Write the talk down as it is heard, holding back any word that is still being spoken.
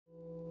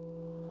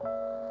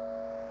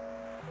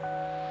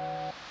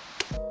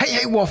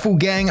Hey Waffle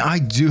Gang, I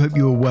do hope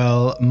you are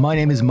well. My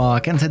name is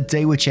Mark and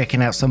today we're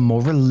checking out some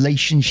more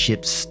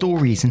relationship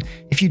stories. And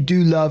if you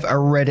do love a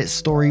Reddit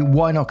story,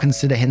 why not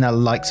consider hitting that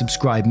like,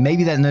 subscribe,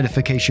 maybe that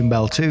notification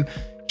bell too.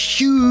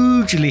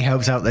 Hugely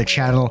helps out the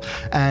channel.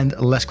 And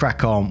let's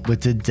crack on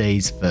with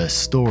today's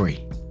first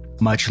story.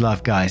 Much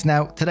love guys.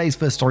 Now today's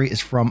first story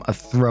is from a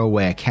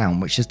throwaway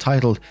account which is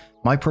titled,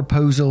 "My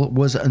proposal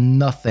was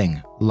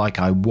nothing like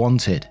I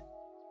wanted."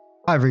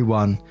 Hi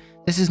everyone,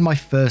 this is my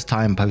first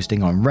time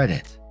posting on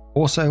Reddit.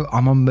 Also,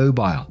 I'm on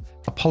mobile.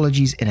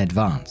 Apologies in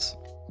advance.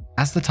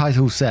 As the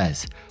title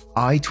says,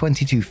 I,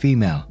 22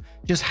 female,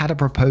 just had a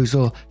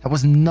proposal that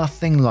was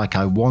nothing like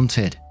I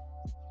wanted.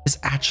 This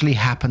actually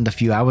happened a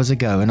few hours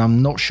ago and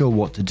I'm not sure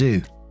what to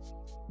do.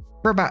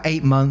 For about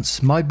 8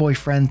 months, my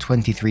boyfriend,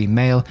 23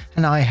 male,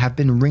 and I have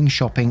been ring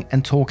shopping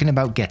and talking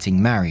about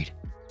getting married.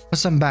 For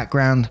some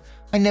background,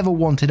 I never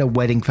wanted a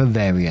wedding for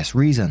various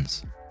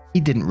reasons.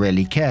 He didn't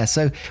really care,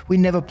 so we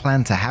never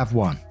planned to have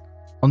one.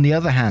 On the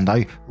other hand,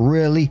 I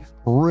really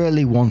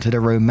wanted a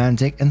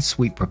romantic and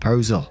sweet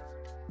proposal.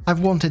 I've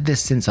wanted this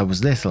since I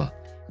was little,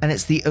 and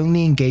it's the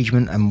only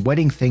engagement and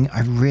wedding thing I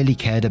really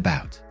cared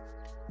about.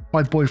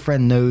 My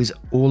boyfriend knows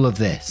all of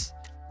this.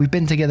 We've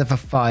been together for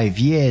 5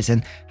 years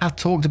and have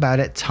talked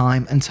about it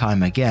time and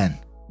time again.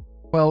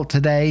 Well,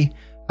 today,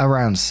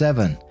 around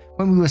 7,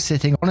 when we were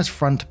sitting on his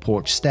front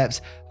porch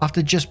steps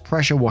after just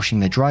pressure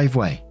washing the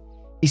driveway,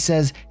 he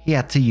says he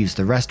had to use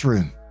the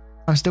restroom.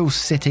 I'm still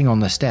sitting on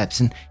the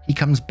steps and he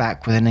comes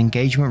back with an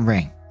engagement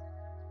ring.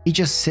 He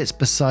just sits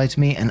beside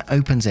me and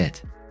opens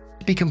it.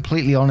 To be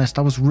completely honest,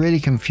 I was really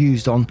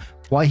confused on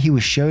why he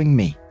was showing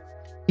me.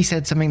 He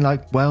said something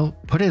like, "Well,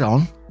 put it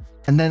on,"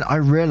 and then I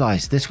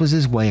realized this was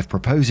his way of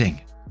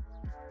proposing.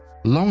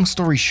 Long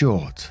story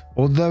short,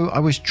 although I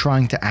was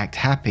trying to act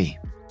happy,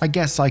 I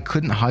guess I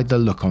couldn't hide the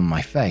look on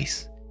my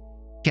face.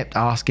 He kept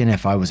asking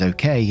if I was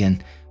okay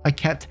and I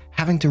kept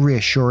having to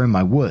reassure him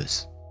I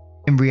was.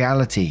 In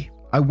reality,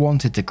 I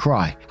wanted to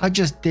cry. I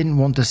just didn't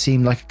want to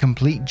seem like a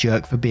complete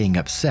jerk for being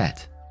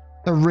upset.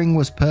 The ring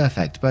was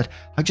perfect, but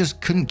I just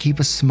couldn't keep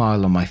a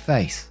smile on my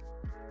face.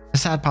 The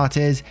sad part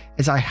is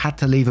I had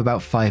to leave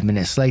about 5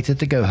 minutes later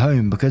to go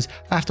home because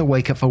I have to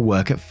wake up for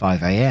work at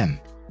 5 AM.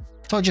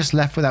 So I just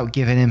left without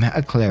giving him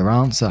a clear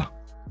answer.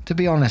 To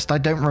be honest, I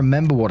don't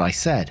remember what I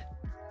said.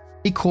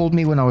 He called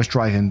me when I was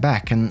driving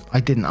back and I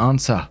didn't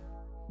answer.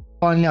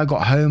 Finally, I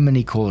got home and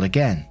he called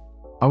again.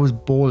 I was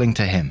bawling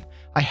to him.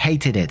 I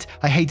hated it.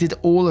 I hated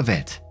all of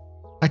it.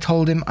 I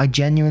told him I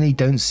genuinely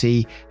don't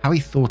see how he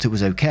thought it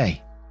was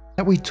okay.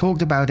 That we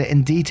talked about it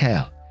in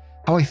detail.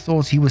 How I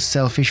thought he was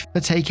selfish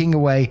for taking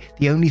away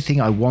the only thing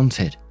I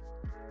wanted.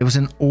 It was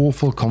an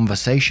awful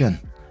conversation.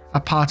 A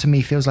part of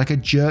me feels like a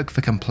jerk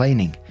for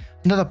complaining.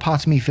 Another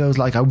part of me feels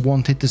like I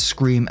wanted to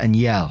scream and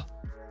yell.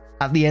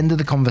 At the end of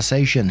the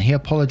conversation, he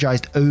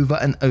apologized over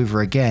and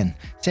over again,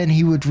 saying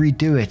he would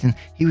redo it and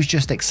he was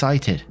just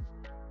excited.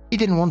 He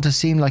didn't want to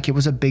seem like it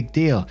was a big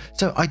deal,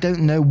 so I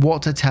don't know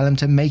what to tell him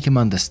to make him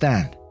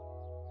understand.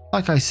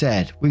 Like I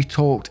said, we've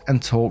talked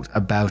and talked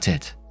about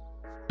it.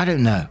 I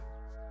don't know.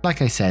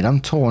 Like I said, I'm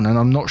torn and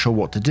I'm not sure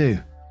what to do.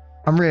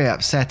 I'm really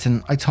upset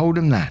and I told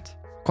him that.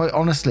 Quite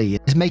honestly,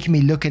 it's making me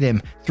look at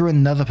him through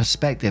another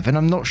perspective and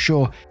I'm not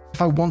sure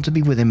if I want to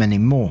be with him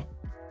anymore.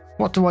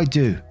 What do I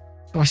do?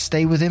 Do I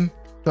stay with him?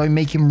 Do I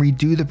make him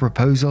redo the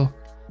proposal?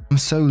 I'm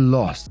so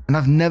lost and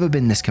I've never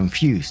been this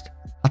confused.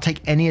 I'll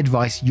take any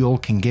advice y'all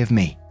can give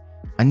me.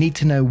 I need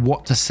to know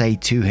what to say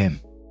to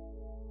him.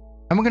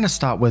 And we're going to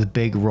start with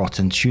Big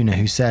Rotten Tuna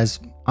who says,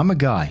 "I'm a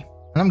guy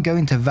and I'm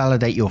going to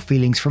validate your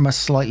feelings from a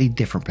slightly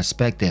different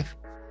perspective.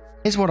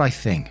 Here's what I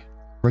think.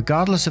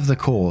 Regardless of the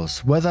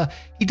cause, whether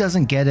he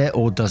doesn't get it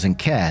or doesn't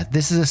care,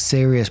 this is a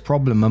serious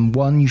problem and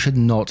one you should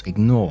not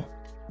ignore.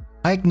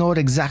 I ignored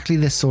exactly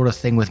this sort of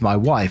thing with my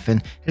wife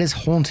and it has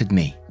haunted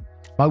me.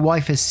 My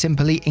wife is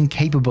simply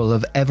incapable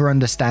of ever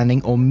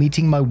understanding or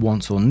meeting my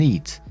wants or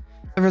needs.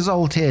 The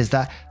result is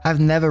that I've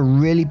never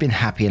really been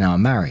happy in our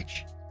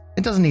marriage.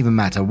 It doesn't even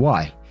matter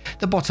why.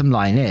 The bottom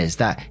line is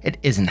that it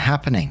isn't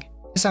happening.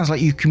 It sounds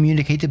like you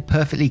communicated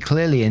perfectly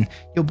clearly and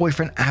your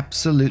boyfriend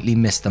absolutely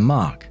missed the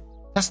mark.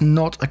 That's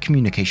not a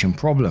communication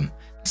problem.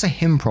 That's a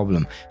him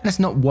problem and it's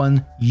not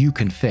one you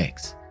can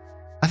fix.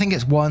 I think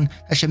it's one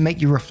that should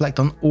make you reflect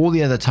on all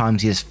the other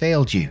times he has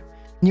failed you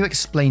and you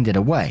explained it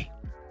away,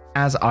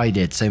 as I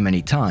did so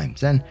many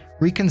times, and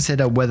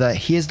reconsider whether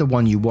he is the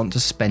one you want to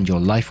spend your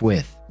life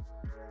with.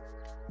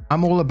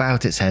 I'm all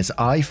about it says,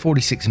 I,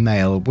 46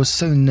 male, was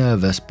so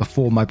nervous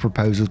before my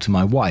proposal to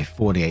my wife,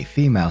 48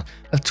 female,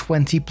 of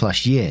 20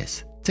 plus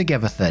years,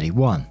 together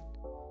 31.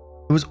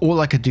 It was all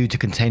I could do to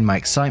contain my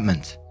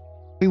excitement.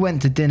 We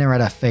went to dinner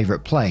at our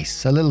favorite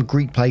place, a little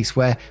Greek place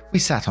where we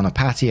sat on a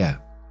patio.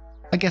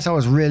 I guess I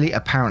was really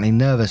apparently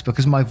nervous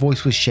because my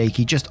voice was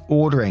shaky just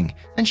ordering,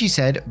 and she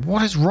said,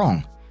 "What is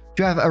wrong?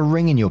 Do you have a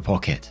ring in your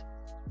pocket?"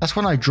 That's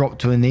when I dropped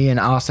to a knee and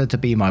asked her to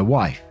be my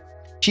wife.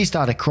 She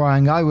started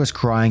crying, I was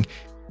crying,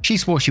 she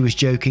swore she was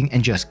joking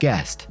and just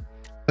guessed.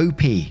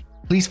 OP,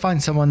 please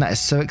find someone that is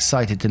so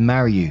excited to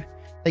marry you,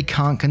 they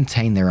can't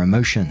contain their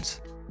emotions.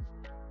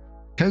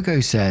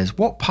 Coco says,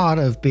 what part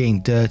of being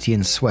dirty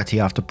and sweaty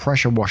after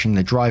pressure washing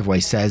the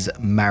driveway says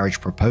marriage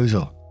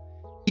proposal?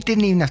 He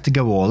didn't even have to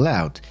go all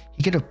out.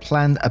 He could have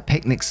planned a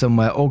picnic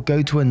somewhere or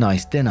go to a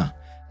nice dinner,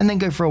 and then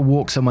go for a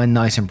walk somewhere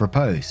nice and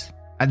propose.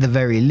 At the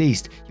very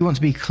least, you want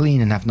to be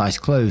clean and have nice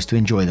clothes to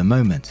enjoy the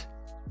moment.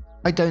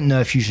 I don't know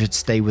if you should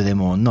stay with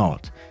him or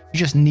not. You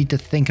just need to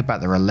think about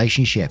the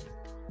relationship.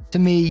 To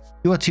me,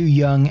 you are too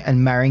young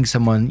and marrying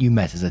someone you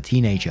met as a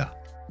teenager.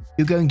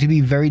 You're going to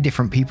be very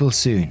different people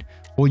soon,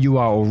 or you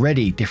are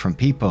already different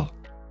people.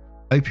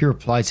 Opie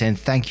replied saying,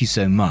 thank you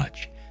so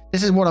much.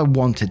 This is what I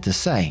wanted to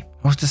say.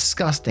 I was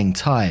disgusting,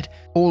 tired,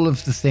 all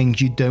of the things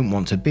you don't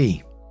want to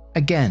be.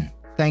 Again,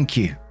 thank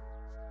you.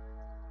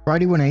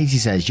 Friday 180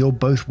 says, you're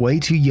both way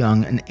too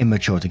young and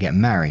immature to get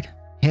married.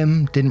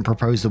 Him didn't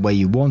propose the way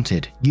you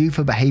wanted. You,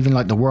 for behaving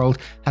like the world,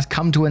 has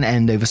come to an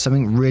end over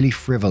something really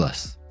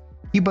frivolous.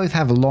 You both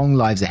have long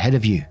lives ahead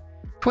of you.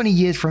 20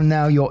 years from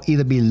now, you'll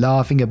either be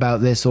laughing about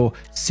this or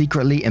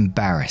secretly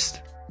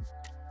embarrassed.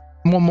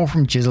 And one more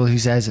from Jizzle who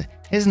says,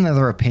 here's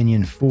another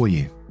opinion for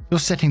you.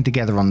 You're sitting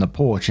together on the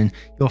porch and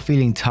you're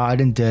feeling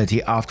tired and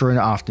dirty after an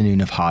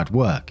afternoon of hard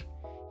work.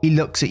 He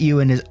looks at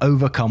you and is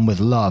overcome with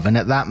love, and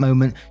at that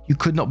moment you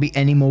could not be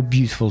any more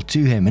beautiful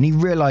to him, and he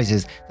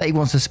realizes that he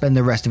wants to spend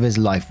the rest of his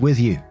life with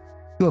you.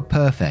 You are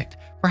perfect.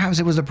 Perhaps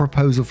it was a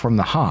proposal from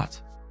the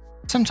heart.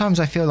 Sometimes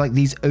I feel like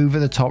these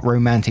over-the-top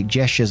romantic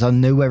gestures are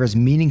nowhere as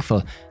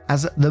meaningful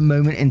as the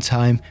moment in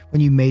time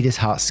when you made his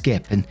heart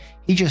skip and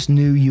he just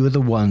knew you were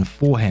the one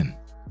for him.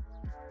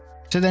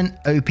 So then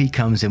OP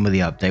comes in with the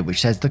update which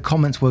says the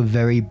comments were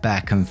very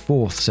back and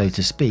forth, so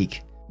to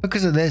speak.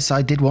 Because of this,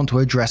 I did want to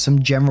address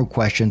some general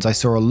questions I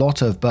saw a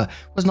lot of but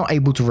was not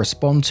able to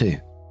respond to.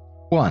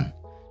 1.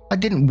 I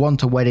didn't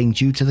want a wedding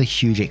due to the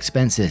huge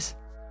expenses.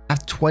 I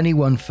have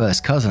 21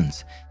 first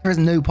cousins. There is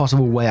no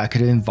possible way I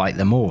could invite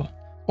them all,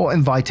 or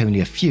invite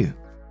only a few.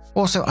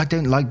 Also, I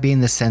don't like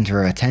being the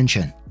center of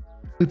attention.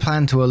 We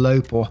plan to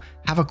elope or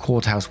have a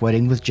courthouse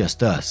wedding with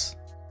just us.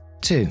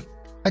 2.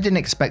 I didn't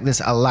expect this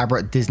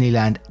elaborate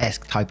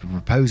Disneyland-esque type of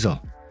proposal.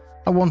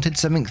 I wanted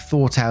something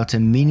thought out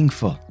and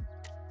meaningful.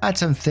 I had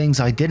some things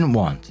I didn't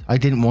want. I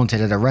didn't want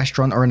it at a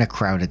restaurant or in a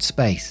crowded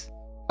space.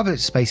 Public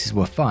spaces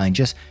were fine,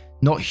 just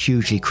not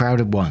hugely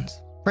crowded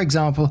ones. For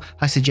example,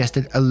 I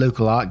suggested a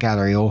local art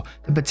gallery or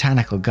the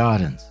botanical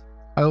gardens.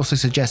 I also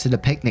suggested a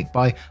picnic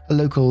by a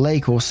local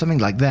lake or something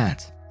like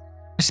that.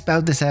 I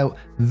spelled this out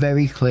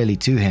very clearly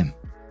to him.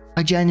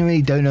 I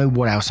genuinely don't know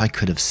what else I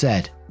could have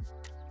said.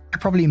 I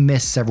probably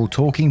missed several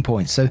talking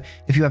points, so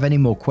if you have any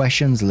more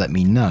questions, let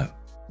me know.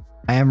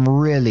 I am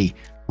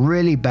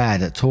really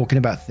bad at talking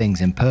about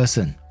things in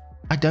person.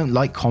 I don't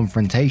like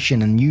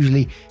confrontation, and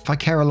usually if I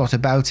care a lot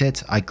about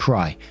it, I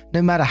cry,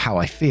 no matter how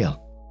I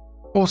feel.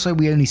 Also,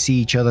 we only see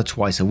each other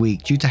twice a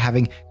week due to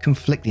having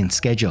conflicting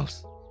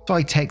schedules, so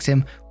I text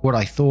him what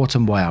I thought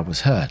and why I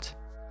was hurt.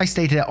 I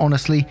stated it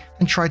honestly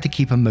and tried to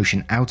keep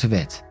emotion out of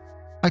it.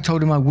 I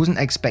told him I wasn't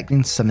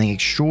expecting something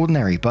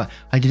extraordinary, but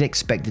I did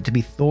expect it to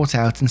be thought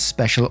out and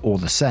special all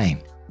the same.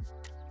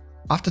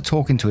 After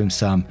talking to him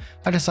some,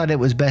 I decided it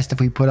was best if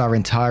we put our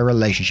entire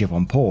relationship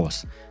on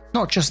pause,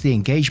 not just the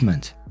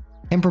engagement.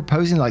 Him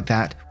proposing like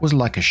that was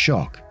like a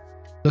shock.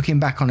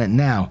 Looking back on it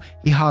now,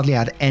 he hardly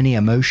had any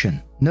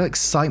emotion, no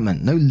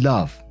excitement, no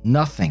love,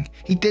 nothing.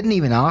 He didn't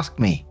even ask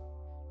me.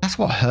 That's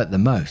what hurt the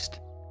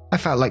most. I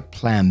felt like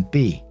plan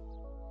B.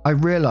 I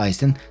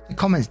realized, and the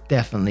comments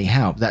definitely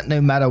helped, that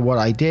no matter what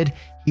I did,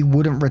 he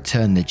wouldn't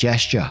return the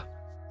gesture.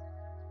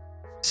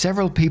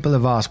 Several people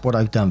have asked what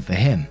I've done for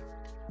him.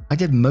 I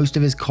did most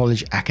of his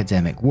college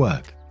academic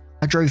work.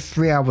 I drove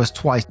 3 hours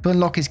twice to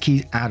unlock his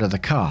keys out of the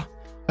car.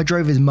 I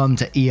drove his mum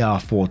to ER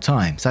 4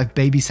 times. I've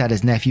babysat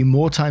his nephew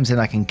more times than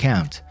I can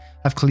count.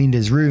 I've cleaned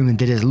his room and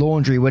did his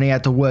laundry when he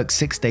had to work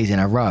 6 days in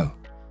a row.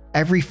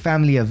 Every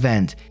family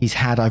event he's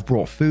had, I've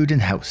brought food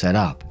and helped set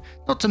up,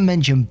 not to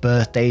mention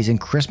birthdays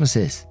and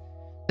Christmases.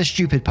 The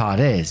stupid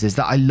part is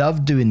that I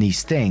love doing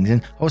these things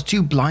and I was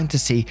too blind to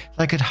see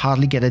that I could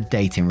hardly get a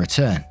date in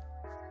return.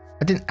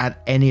 I didn't add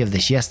any of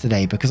this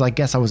yesterday because I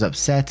guess I was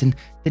upset and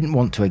didn't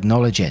want to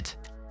acknowledge it.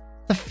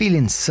 The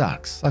feeling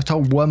sucks. I've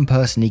told one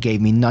person he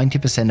gave me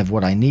 90% of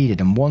what I needed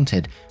and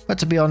wanted, but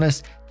to be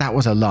honest, that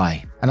was a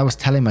lie, and I was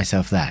telling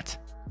myself that.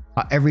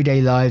 Our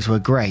everyday lives were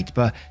great,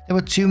 but there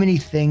were too many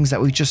things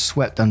that we just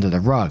swept under the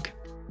rug.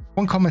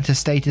 One commenter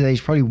stated that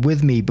he's probably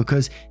with me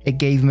because it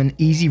gave him an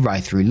easy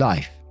ride through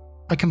life.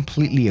 I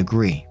completely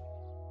agree.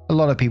 A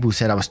lot of people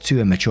said I was too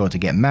immature to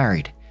get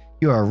married.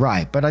 You are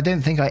right, but I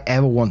don't think I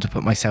ever want to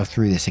put myself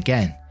through this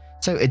again,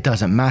 so it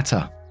doesn't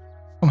matter.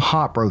 I'm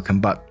heartbroken,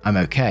 but I'm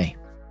okay.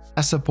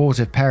 As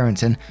supportive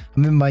parents, and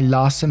I'm in my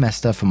last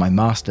semester for my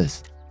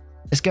masters.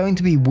 It's going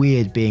to be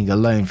weird being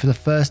alone for the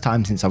first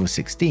time since I was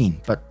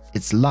 16, but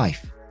it's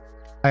life.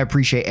 I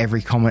appreciate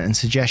every comment and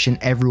suggestion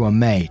everyone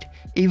made,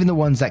 even the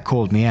ones that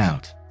called me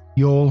out.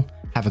 Y'all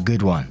have a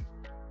good one.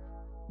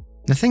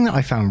 The thing that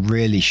I found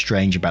really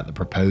strange about the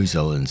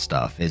proposal and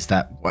stuff is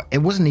that it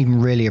wasn't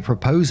even really a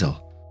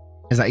proposal.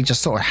 Is that he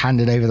just sort of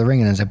handed over the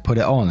ring and said put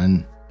it on,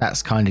 and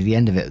that's kind of the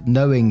end of it.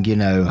 Knowing,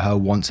 her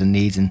wants and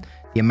needs, and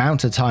the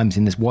amount of times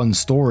in this one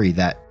story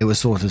that it was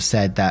sort of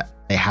said that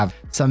they have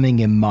something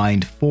in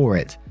mind for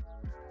it,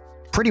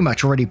 pretty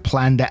much already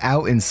planned it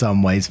out in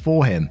some ways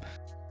for him.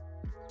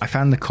 I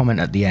found the comment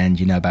at the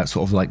end, about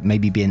sort of like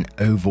maybe being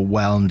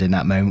overwhelmed in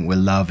that moment with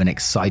love and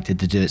excited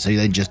to do it, so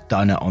they just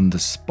done it on the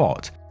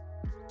spot.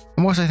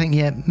 And whilst I think,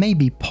 yeah,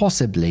 maybe,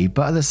 possibly,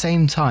 but at the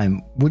same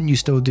time, wouldn't you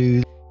still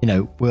do,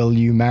 will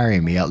you marry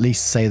me? At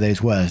least say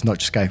those words, not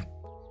just go,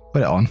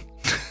 put it on.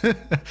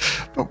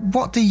 But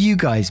what do you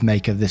guys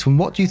make of this one?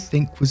 What do you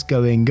think was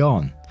going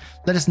on?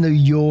 Let us know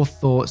your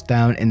thoughts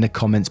down in the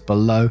comments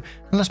below,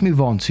 and let's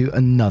move on to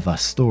another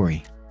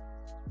story.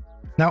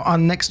 Now, our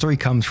next story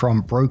comes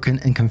from Broken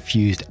and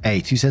Confused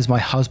 8, who says, my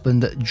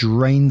husband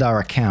drained our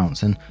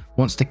accounts and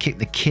wants to kick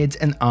the kids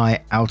and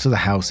I out of the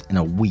house in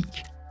a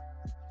week.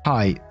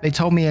 Hi, they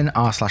told me in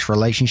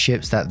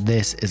r/relationships that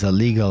this is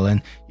illegal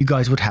and you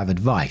guys would have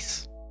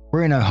advice.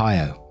 We're in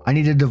Ohio. I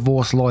need a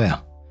divorce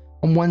lawyer.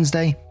 On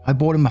Wednesday, I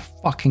bought him a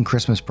fucking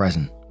Christmas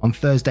present. On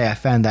Thursday, I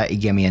found out he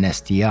gave me an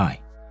STI.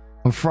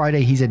 On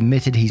Friday, he's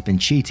admitted he's been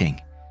cheating.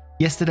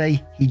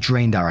 Yesterday, he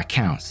drained our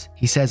accounts.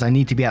 He says I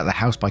need to be out of the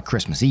house by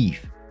Christmas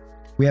Eve.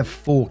 We have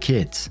 4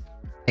 kids,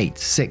 8,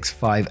 6,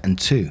 5, and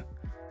 2.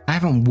 I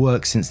haven't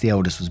worked since the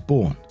eldest was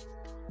born.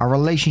 Our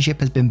relationship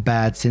has been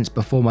bad since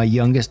before my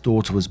youngest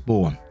daughter was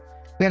born.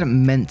 We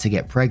hadn't meant to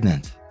get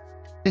pregnant.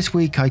 This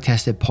week, I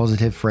tested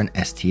positive for an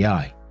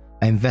STI.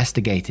 I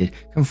investigated,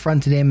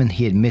 confronted him, and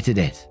he admitted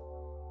it.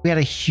 We had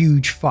a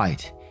huge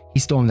fight. He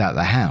stormed out of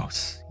the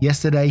house.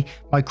 Yesterday,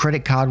 my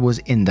credit card was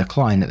in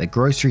decline at the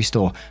grocery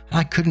store and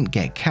I couldn't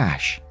get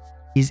cash.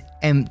 He's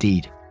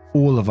emptied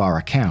all of our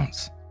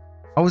accounts.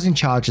 I was in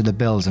charge of the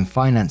bills and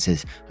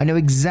finances. I know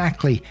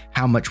exactly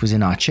how much was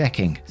in our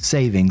checking,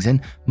 savings,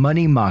 and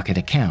money market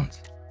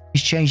account.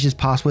 He's changed his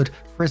password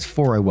for his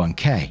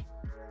 401k.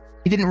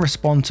 He didn't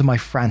respond to my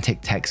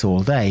frantic texts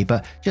all day,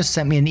 but just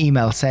sent me an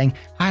email saying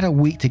I had a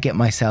week to get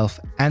myself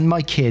and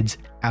my kids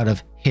out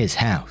of his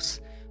house,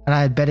 and I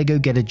had better go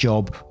get a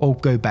job or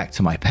go back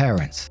to my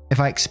parents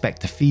if I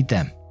expect to feed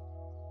them.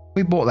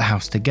 We bought the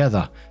house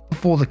together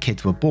before the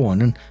kids were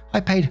born, and I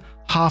paid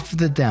half of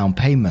the down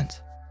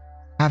payment.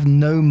 I have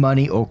no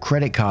money or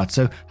credit card,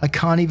 so I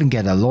can't even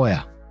get a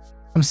lawyer.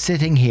 I'm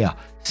sitting here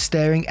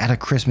staring at a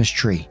Christmas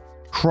tree,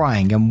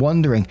 crying and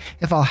wondering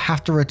if I'll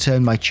have to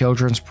return my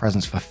children's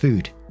presents for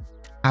food.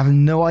 I have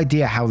no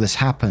idea how this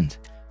happened.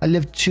 I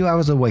live 2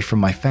 hours away from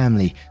my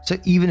family, so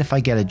even if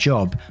I get a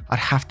job, I'd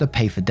have to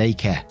pay for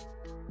daycare.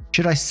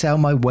 Should I sell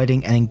my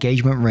wedding and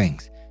engagement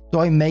rings? Do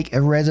I make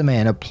a resume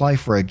and apply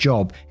for a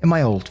job in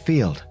my old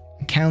field,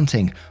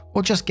 accounting,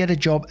 or just get a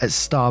job at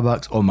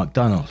Starbucks or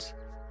McDonald's?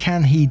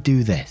 Can he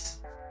do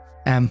this?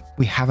 And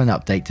we have an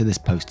update to this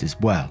post as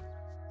well.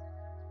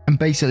 And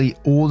basically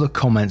all the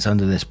comments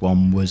under this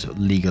one was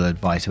legal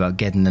advice about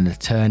getting an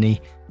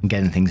attorney and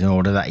getting things in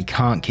order, that he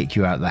can't kick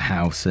you out of the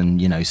house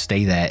and,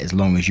 stay there as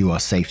long as you are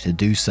safe to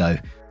do so.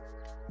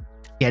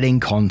 Get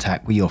in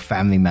contact with your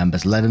family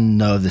members, let them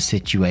know of the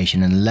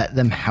situation and let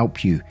them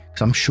help you,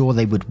 because I'm sure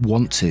they would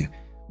want to.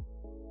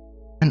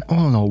 And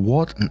all in all,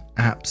 what an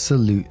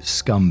absolute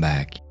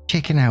scumbag.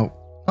 Kicking out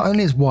not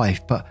only his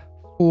wife, but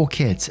 4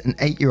 kids, an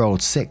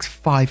 8-year-old, 6,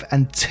 5,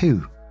 and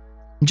 2.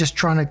 And just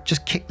trying to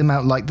kick them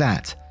out like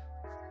that.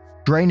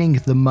 Draining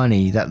the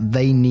money that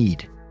they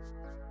need.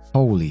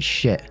 Holy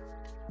shit.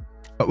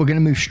 But we're going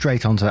to move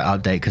straight on to that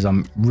update because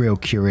I'm real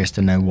curious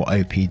to know what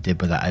OP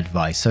did with that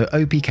advice. So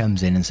OP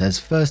comes in and says,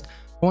 first,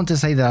 I want to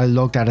say that I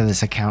logged out of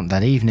this account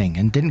that evening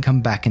and didn't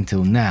come back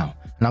until now.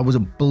 And I was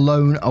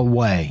blown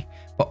away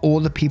by all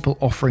the people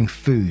offering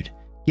food,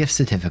 gift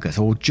certificates,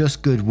 or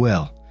just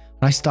goodwill.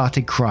 And I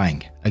started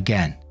crying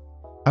again.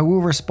 I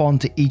will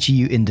respond to each of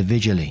you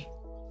individually.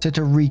 So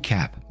to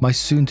recap, my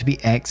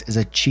soon-to-be ex is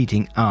a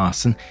cheating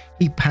ass and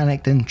he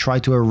panicked and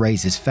tried to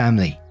erase his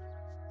family.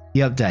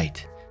 The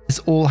update. This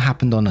all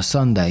happened on a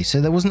Sunday,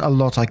 so there wasn't a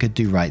lot I could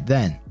do right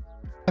then.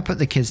 I put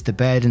the kids to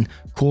bed and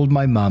called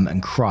my mum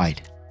and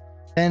cried.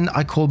 Then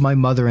I called my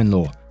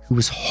mother-in-law, who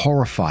was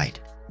horrified.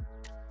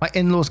 My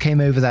in-laws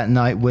came over that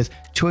night with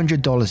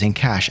 $200 in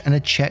cash and a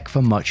check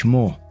for much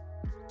more.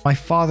 My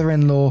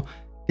father-in-law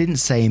didn't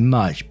say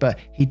much, but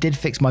he did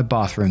fix my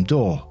bathroom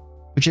door,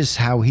 which is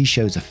how he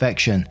shows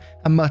affection,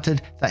 and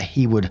muttered that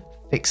he would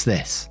fix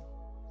this.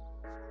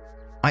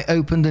 I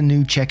opened a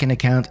new checking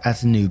account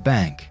at a new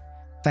bank.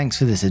 Thanks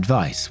for this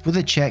advice, with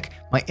a check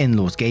my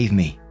in-laws gave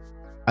me.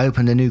 I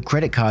opened a new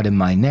credit card in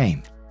my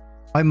name.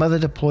 My mother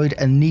deployed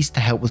a niece to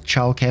help with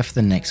childcare for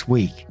the next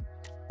week.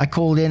 I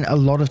called in a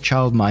lot of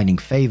child-minding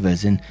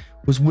favors and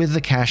was with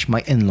the cash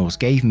my in-laws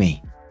gave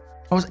me.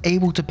 I was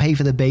able to pay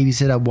for the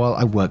babysitter while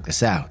I worked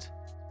this out.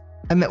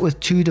 I met with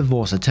 2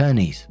 divorce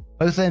attorneys.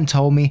 Both of them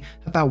told me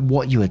about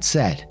what you had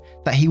said,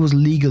 that he was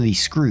legally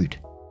screwed.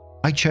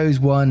 I chose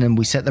one and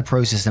we set the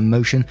process in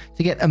motion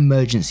to get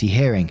emergency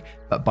hearing,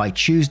 but by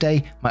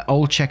Tuesday, my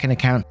old checking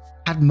account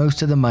had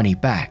most of the money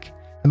back,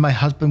 and my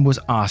husband was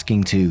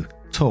asking to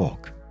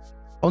talk.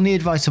 On the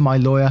advice of my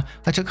lawyer,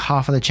 I took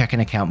half of the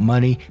checking account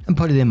money and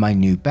put it in my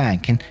new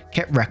bank and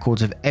kept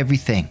records of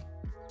everything.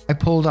 I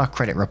pulled our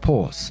credit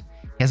reports.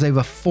 He has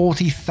over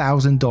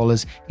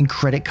 $40,000 in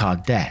credit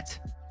card debt.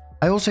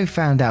 I also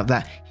found out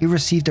that he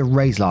received a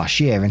raise last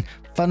year and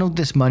funneled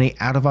this money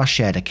out of our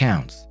shared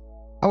accounts.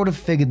 I would have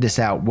figured this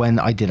out when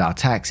I did our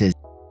taxes,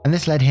 and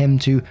this led him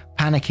to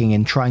panicking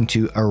and trying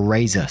to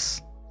erase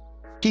us.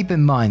 Keep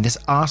in mind, this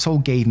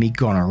arsehole gave me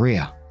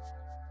gonorrhea.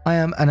 I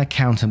am an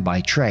accountant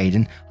by trade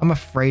and I'm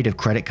afraid of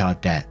credit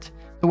card debt,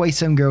 the way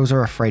some girls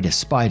are afraid of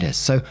spiders,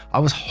 so I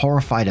was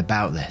horrified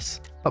about this.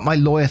 But my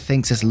lawyer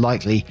thinks it's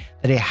likely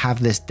that he'll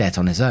have this debt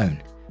on his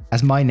own,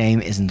 as my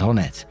name isn't on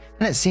it,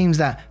 and it seems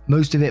that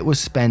most of it was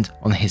spent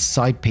on his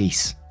side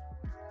piece.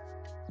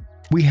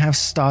 We have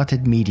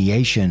started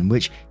mediation,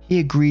 which he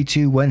agreed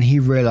to when he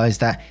realized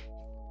that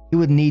he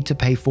would need to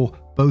pay for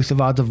both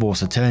of our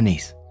divorce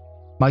attorneys.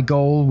 My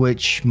goal,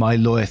 which my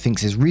lawyer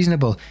thinks is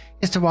reasonable,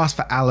 is to ask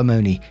for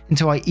alimony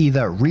until I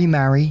either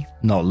remarry,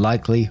 not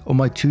likely, or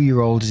my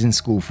 2-year-old is in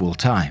school full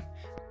time,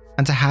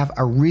 and to have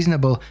a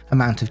reasonable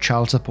amount of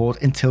child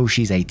support until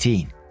she's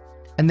 18.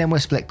 And then we'll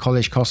split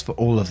college costs for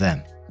all of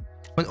them.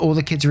 When all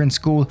the kids are in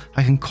school,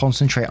 I can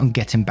concentrate on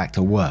getting back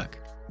to work.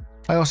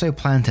 I also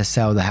plan to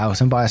sell the house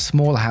and buy a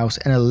smaller house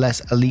in a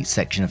less elite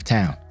section of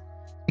town.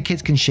 The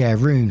kids can share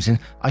rooms and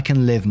I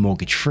can live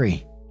mortgage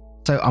free.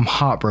 So I'm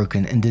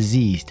heartbroken and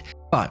diseased,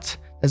 but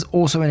there's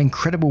also an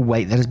incredible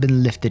weight that has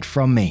been lifted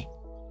from me.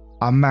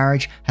 Our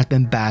marriage has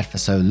been bad for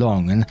so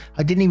long and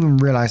I didn't even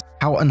realize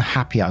how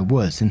unhappy I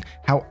was and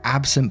how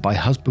absent my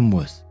husband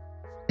was.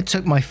 It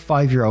took my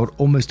 5-year-old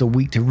almost a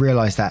week to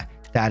realize that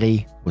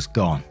Daddy was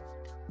gone.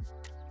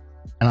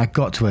 And I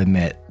got to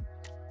admit,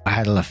 I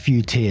had a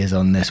few tears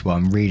on this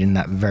one reading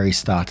that very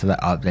start of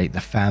that update,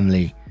 the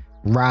family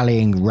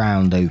rallying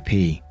round OP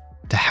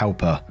to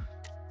help her.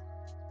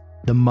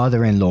 The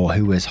mother-in-law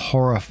who was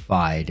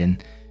horrified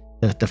and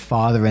the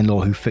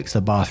father-in-law who fixed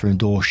the bathroom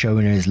door,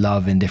 showing her his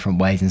love in different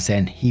ways and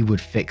saying he would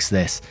fix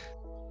this.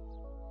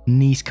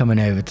 Niece coming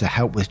over to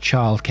help with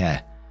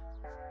childcare.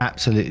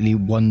 Absolutely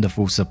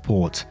wonderful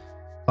support.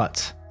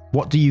 But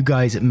what do you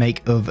guys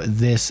make of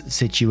this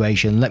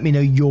situation? Let me know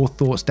your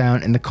thoughts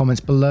down in the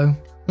comments below.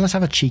 And let's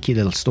have a cheeky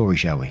little story,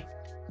 shall we?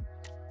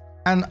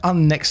 And our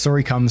next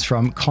story comes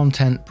from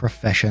Content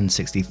Profession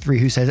 63,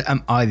 who says,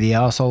 am I the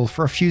arsehole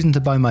for refusing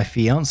to buy my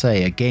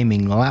fiance a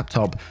gaming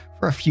laptop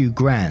for a few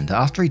grand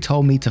after he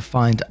told me to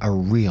find a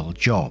real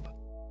job?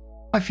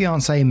 My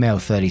fiance, male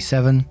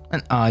 37,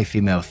 and I,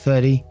 female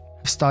 30,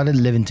 have started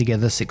living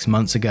together 6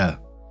 months ago.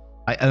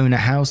 I own a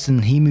house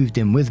and he moved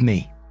in with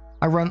me.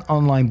 I run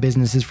online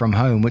businesses from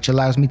home, which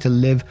allows me to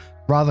live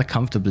rather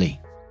comfortably.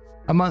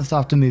 A month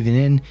after moving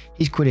in,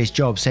 he's quit his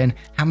job, saying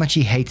how much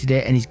he hated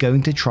it and he's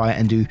going to try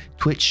and do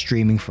Twitch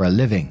streaming for a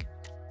living.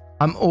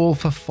 I'm all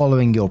for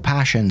following your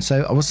passion,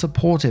 so I was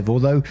supportive,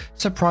 although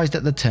surprised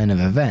at the turn of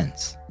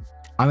events.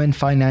 I'm in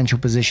financial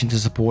position to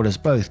support us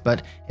both,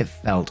 but it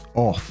felt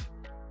off.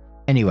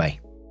 Anyway,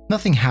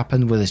 nothing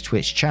happened with his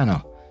Twitch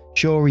channel.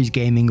 Sure, he's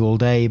gaming all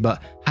day,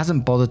 but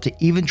hasn't bothered to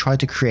even try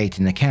to create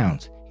an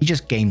account. He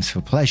just games for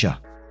pleasure.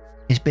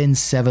 It's been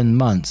 7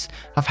 months.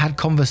 I've had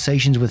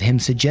conversations with him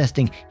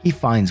suggesting he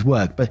finds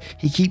work, but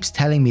he keeps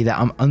telling me that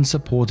I'm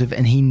unsupportive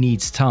and he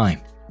needs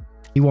time.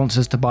 He wants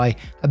us to buy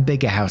a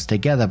bigger house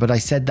together, but I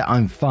said that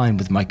I'm fine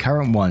with my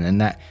current one and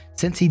that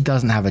since he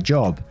doesn't have a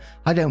job,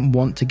 I don't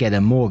want to get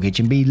a mortgage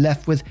and be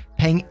left with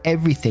paying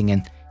everything,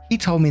 and he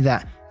told me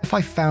that if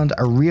I found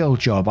a real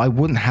job, I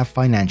wouldn't have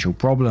financial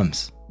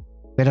problems.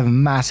 We had a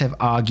massive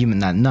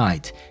argument that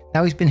night.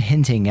 Now he's been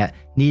hinting at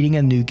needing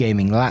a new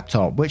gaming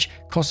laptop, which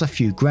costs a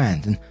few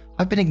grand, and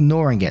I've been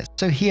ignoring it,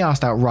 so he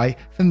asked outright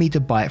for me to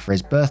buy it for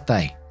his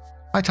birthday.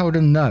 I told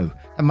him no,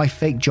 that my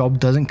fake job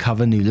doesn't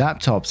cover new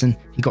laptops, and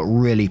he got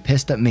really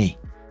pissed at me,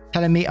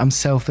 telling me I'm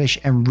selfish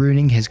and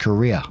ruining his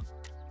career.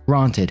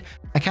 Granted,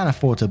 I can't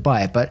afford to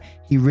buy it, but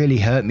he really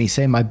hurt me,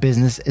 saying my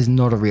business is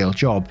not a real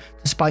job,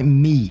 despite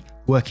me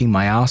working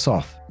my ass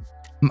off.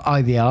 Am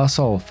I the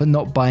arsehole for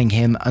not buying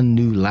him a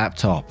new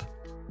laptop?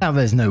 Now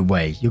there's no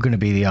way you're going to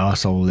be the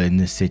arsehole in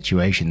this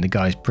situation. The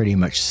guy's pretty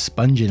much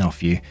sponging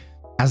off you,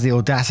 has the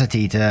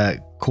audacity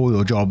to call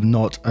your job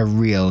not a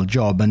real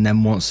job and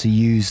then wants to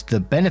use the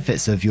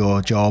benefits of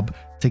your job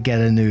to get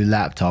a new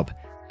laptop.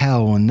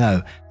 Hell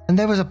no. And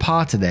there was a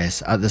part of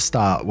this at the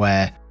start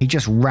where he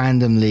just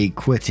randomly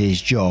quit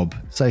his job,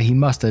 so he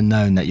must have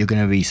known that you're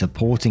going to be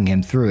supporting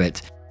him through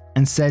it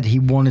and said he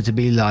wanted to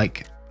be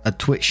like a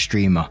Twitch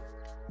streamer.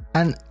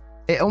 And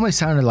it almost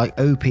sounded like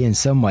OP in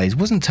some ways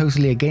wasn't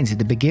totally against it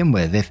to begin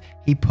with if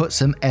he put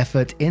some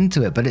effort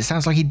into it, but it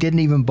sounds like he didn't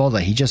even bother.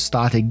 He just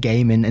started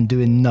gaming and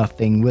doing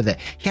nothing with it.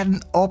 He had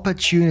an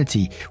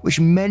opportunity, which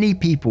many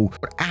people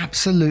would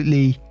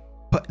absolutely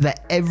put their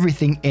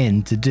everything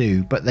in to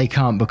do, but they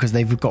can't because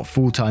they've got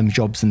full-time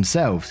jobs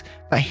themselves.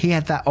 But he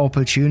had that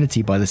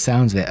opportunity by the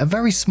sounds of it, a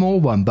very small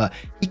one, but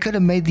he could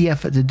have made the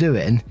effort to do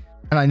it. And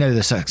I know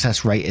the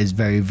success rate is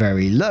very,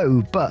 very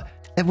low, but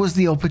there was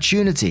the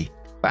opportunity.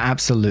 But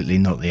absolutely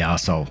not the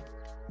arsehole.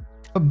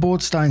 But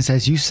Bordstein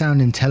says, you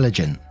sound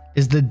intelligent.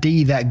 Is the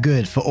D that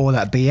good for all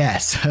that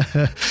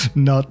BS?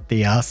 Not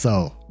the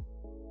arsehole.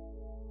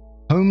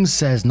 Holmes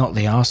says not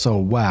the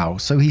arsehole, wow,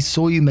 so he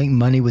saw you make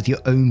money with your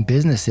own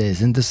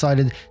businesses and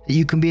decided that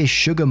you can be a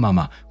sugar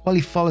mama while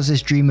he follows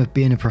his dream of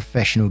being a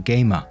professional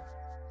gamer.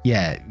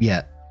 Yeah,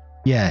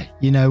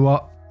 you know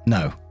what?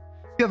 No.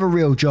 You have a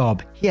real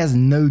job, he has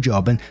no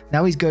job, and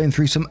now he's going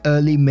through some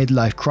early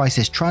midlife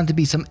crisis trying to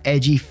be some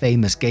edgy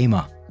famous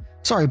gamer.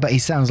 Sorry, but he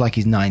sounds like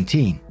he's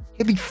 19.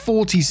 He'll be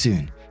 40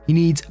 soon. He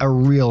needs a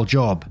real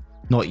job,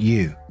 not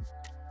you.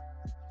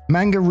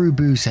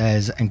 Mangarubu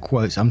says, and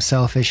quotes, I'm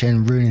selfish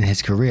and ruining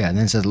his career, and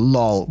then says,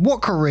 lol,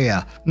 what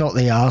career? Not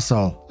the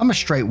arsehole. I'm a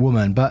straight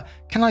woman, but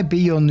can I be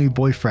your new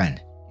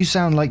boyfriend? You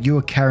sound like you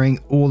are carrying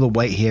all the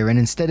weight here, and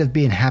instead of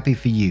being happy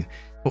for you,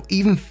 or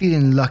even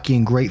feeling lucky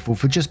and grateful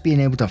for just being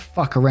able to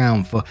fuck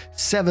around for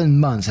 7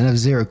 months and have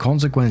zero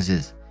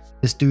consequences,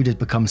 this dude has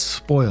become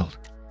spoiled.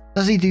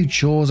 Does he do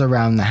chores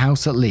around the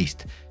house at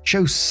least?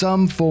 Show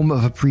some form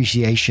of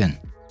appreciation.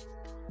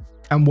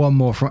 And one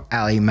more from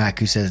Ali Mack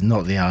who says,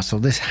 not the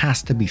arsehole, this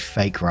has to be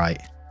fake,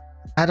 right?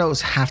 Adults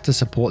have to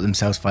support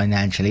themselves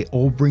financially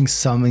or bring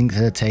something to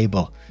the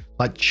table,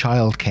 like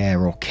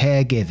childcare or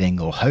caregiving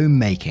or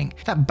homemaking,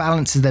 that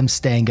balances them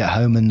staying at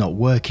home and not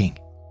working.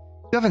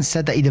 You haven't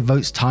said that he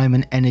devotes time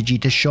and energy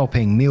to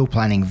shopping, meal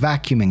planning,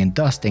 vacuuming and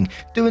dusting,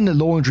 doing the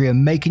laundry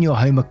and making your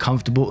home a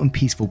comfortable and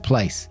peaceful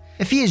place.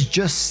 If he is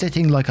just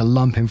sitting like a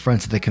lump in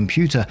front of the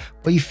computer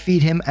while you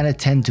feed him and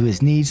attend to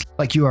his needs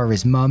like you are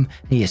his mum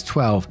and he is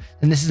 12,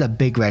 then this is a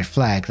big red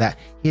flag that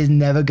he is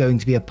never going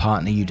to be a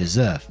partner you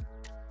deserve.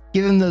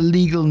 Give him the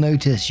legal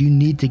notice you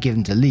need to give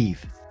him to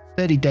leave.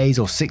 30 days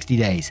or 60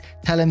 days.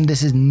 Tell him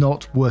this is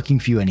not working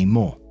for you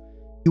anymore.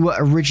 You were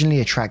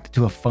originally attracted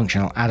to a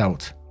functional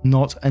adult,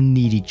 not a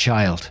needy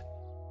child.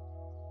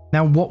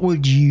 Now, what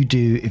would you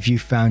do if you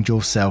found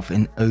yourself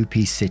in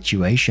OP's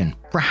situation?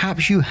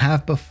 Perhaps you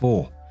have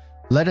before.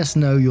 Let us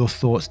know your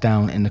thoughts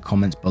down in the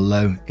comments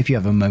below, if you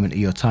have a moment of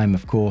your time,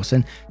 of course.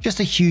 And just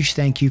a huge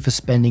thank you for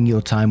spending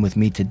your time with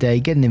me today,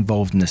 getting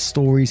involved in the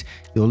stories.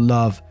 Your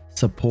love,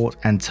 support,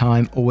 and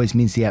time always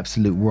means the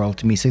absolute world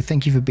to me. So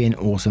thank you for being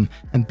awesome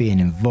and being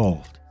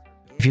involved.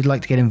 If you'd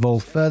like to get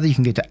involved further, you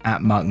can go to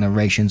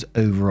 @MarkNarrations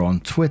over on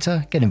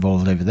Twitter. Get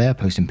involved over there,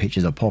 posting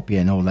pictures of Poppy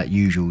and all that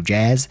usual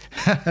jazz.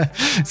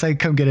 So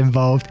come get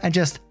involved and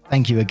just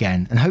thank you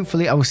again. And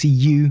hopefully I will see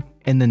you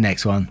in the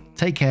next one.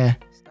 Take care.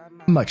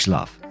 Much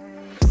love.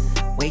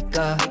 Wake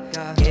up,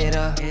 get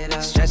up,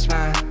 stretch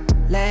my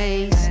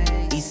legs,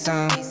 eat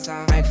some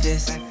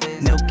breakfast,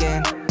 milk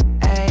and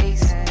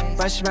eggs,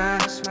 brush my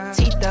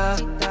teeth up,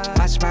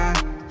 wash my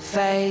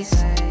face,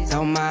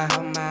 throw my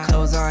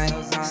clothes on,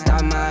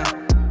 start my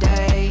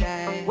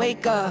day.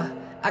 Wake up,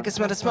 I can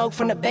smell the smoke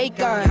from the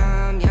bacon.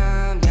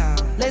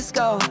 Let's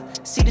go,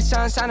 see the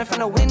sun shining from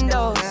the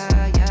windows.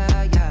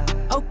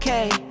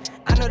 Okay,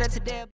 I know that today